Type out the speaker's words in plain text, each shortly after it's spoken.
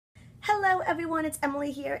Hello everyone, it's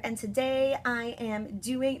Emily here, and today I am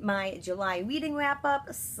doing my July reading wrap-up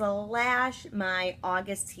 / my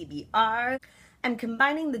August TBR. I'm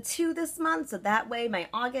combining the two this month, so that way my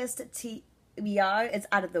August TBR is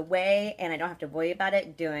out of the way and I don't have to worry about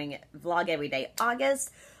it doing Vlog Everyday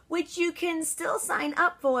August, which you can still sign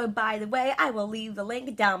up for, by the way. I will leave the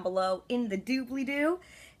link down below in the doobly-doo.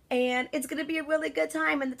 And it's going to be a really good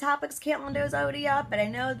time, and the topics calendar is already up, and I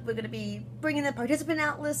know we're going to be bringing the participant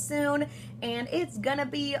out list soon, and it's going to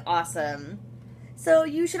be awesome. So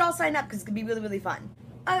you should all sign up because it's going to be really, really fun.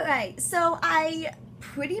 Alright, so I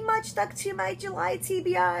pretty much stuck to my July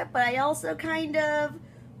TBR, but I also kind of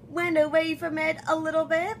went away from it a little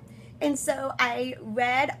bit. And so I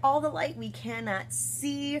read All the Light We Cannot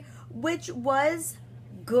See, which was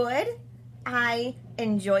good. I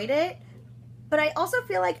enjoyed it. But I also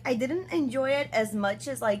feel like I didn't enjoy it as much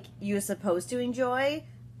as, like, you're supposed to enjoy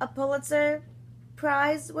a Pulitzer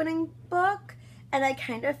Prize winning book. And I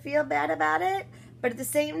kind of feel bad about it. But at the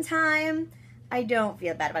same time, I don't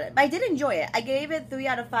feel bad about it. But I did enjoy it. I gave it 3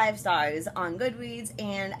 out of 5 stars on Goodreads.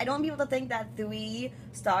 And I don't want people to think that 3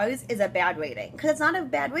 stars is a bad rating. Because it's not a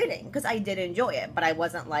bad rating. Because I did enjoy it. But I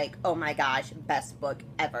wasn't like, oh my gosh, best book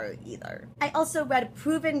ever either. I also read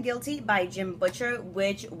Proven Guilty by Jim Butcher,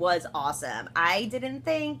 which was awesome. I didn't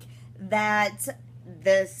think that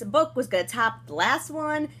this book was going to top the last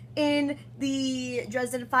one in the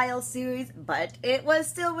Dresden Files series. But it was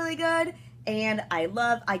still really good. And I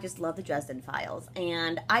just love the Dresden Files.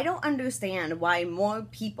 And I don't understand why more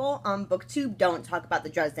people on BookTube don't talk about the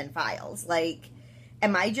Dresden Files. Like,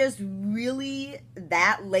 am I just really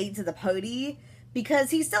that late to the party? Because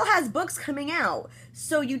he still has books coming out.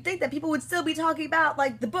 So you'd think that people would still be talking about,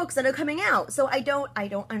 like, the books that are coming out. So I don't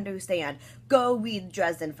understand. Go read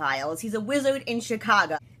Dresden Files. He's a wizard in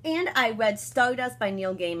Chicago. And I read Stardust by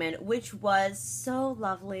Neil Gaiman, which was so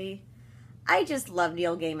lovely. I just love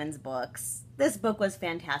Neil Gaiman's books. This book was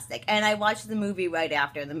fantastic. And I watched the movie right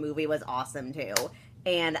after. The movie was awesome too.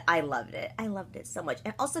 And I loved it. I loved it so much.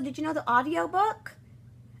 And also, did you know the audiobook?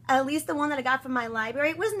 At least the one that I got from my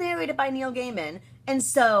library was narrated by Neil Gaiman. And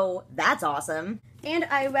so, that's awesome. And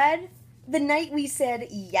I read The Night We Said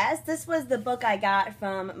Yes. This was the book I got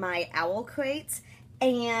from my Owl Crate.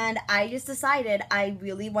 And I just decided I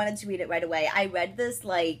really wanted to read it right away. I read this,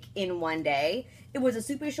 like, in one day. It was a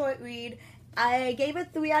super short read. I gave it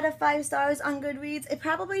 3 out of 5 stars on Goodreads. It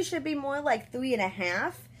probably should be more like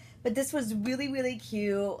 3.5. But this was really, really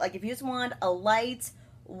cute. Like, if you just want a light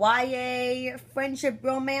YA friendship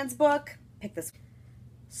romance book, pick this.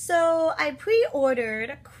 So, I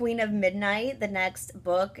pre-ordered Queen of Midnight, the next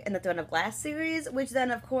book in the Throne of Glass series, which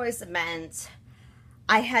then, of course, meant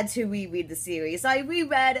I had to reread the series. So I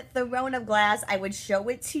reread Throne of Glass. I would show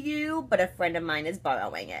it to you, but a friend of mine is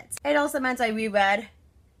borrowing it. It also meant I reread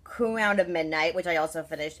Crown of Midnight, which I also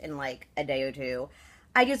finished in like a day or two.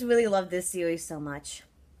 I just really love this series so much.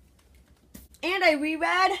 And I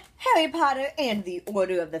reread Harry Potter and the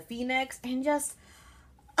Order of the Phoenix, and just,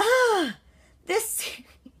 this,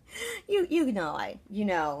 you know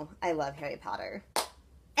I love Harry Potter.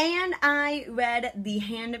 And I read The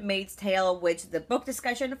Handmaid's Tale, which the book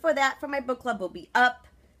discussion for that for my book club will be up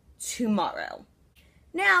tomorrow.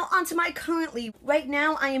 Now, onto my current read. Right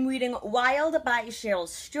now, I am reading Wild by Cheryl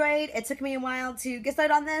Strayed. It took me a while to get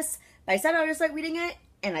started on this, but I said I would start reading it,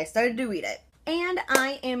 and I started to read it. And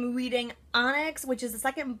I am reading Onyx, which is the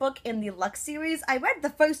second book in the Lux series. I read the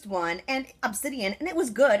first one, and Obsidian, and it was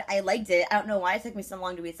good. I liked it. I don't know why it took me so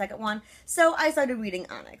long to read the second one, so I started reading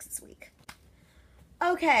Onyx this week.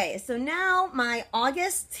 Okay, so now my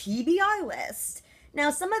August TBR list. Now,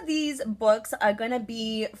 some of these books are going to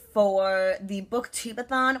be for the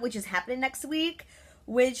BookTube-A-Thon, which is happening next week,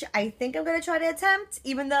 which I think I'm going to try to attempt,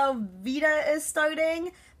 even though VEDA is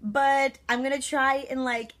starting. But I'm going to try and,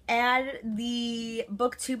 like, add the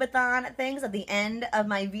BookTube-A-Thon things at the end of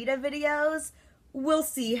my VEDA videos. We'll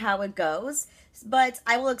see how it goes. But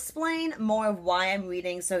I will explain more of why I'm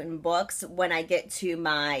reading certain books when I get to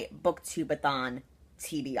my BookTube-A-Thon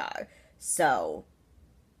TBR. So,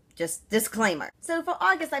 just disclaimer. So for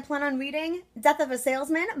August, I plan on reading Death of a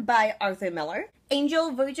Salesman by Arthur Miller,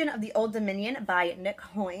 Angel, Virgin of the Old Dominion by Nick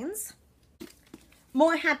Hoynes,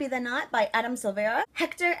 More Happy Than Not by Adam Silvera,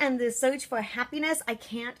 Hector and the Search for Happiness. I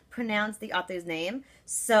can't pronounce the author's name,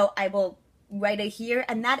 so I will write it here.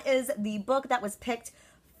 And that is the book that was picked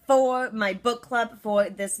for my book club for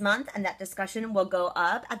this month, and that discussion will go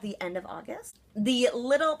up at the end of August. The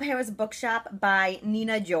Little Paris Bookshop by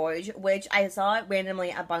Nina George, which I saw it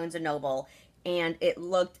randomly at Barnes & Noble, and it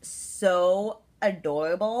looked so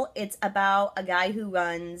adorable. It's about a guy who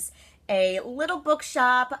runs a little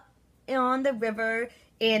bookshop on the river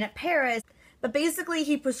in Paris. But basically,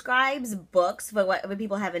 he prescribes books for what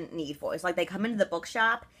people have a need for. It's like they come into the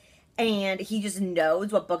bookshop and he just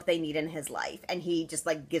knows what book they need in his life, and he just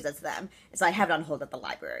like gives it to them. So I have it on hold at the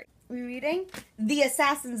library. Reading The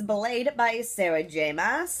Assassin's Blade by Sarah J.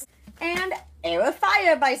 Maas and Air of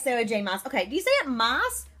Fire by Sarah J. Maas. Okay, do you say it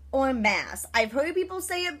Maas or Mass? I've heard people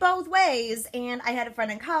say it both ways, and I had a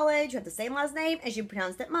friend in college who had the same last name and she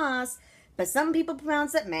pronounced it Maas, but some people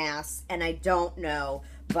pronounce it Mass, and I don't know.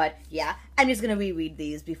 But yeah, I'm just gonna reread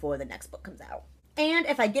these before the next book comes out. And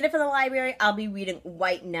if I get it from the library, I'll be reading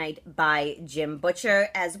White Knight by Jim Butcher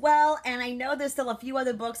as well. And I know there's still a few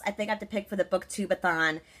other books I think I have to pick for the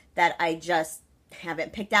BookTube-A-Thon that I just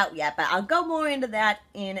haven't picked out yet. But I'll go more into that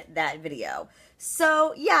in that video.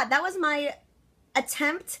 So yeah, that was my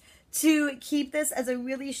attempt to keep this as a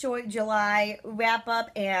really short July wrap-up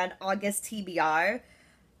and August TBR.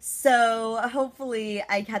 So hopefully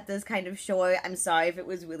I kept this kind of short. I'm sorry if it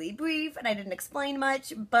was really brief and I didn't explain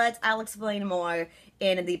much, but I'll explain more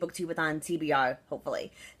in the BookTube-A-Thon TBR,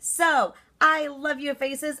 hopefully. So I love your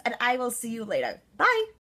faces, and I will see you later. Bye!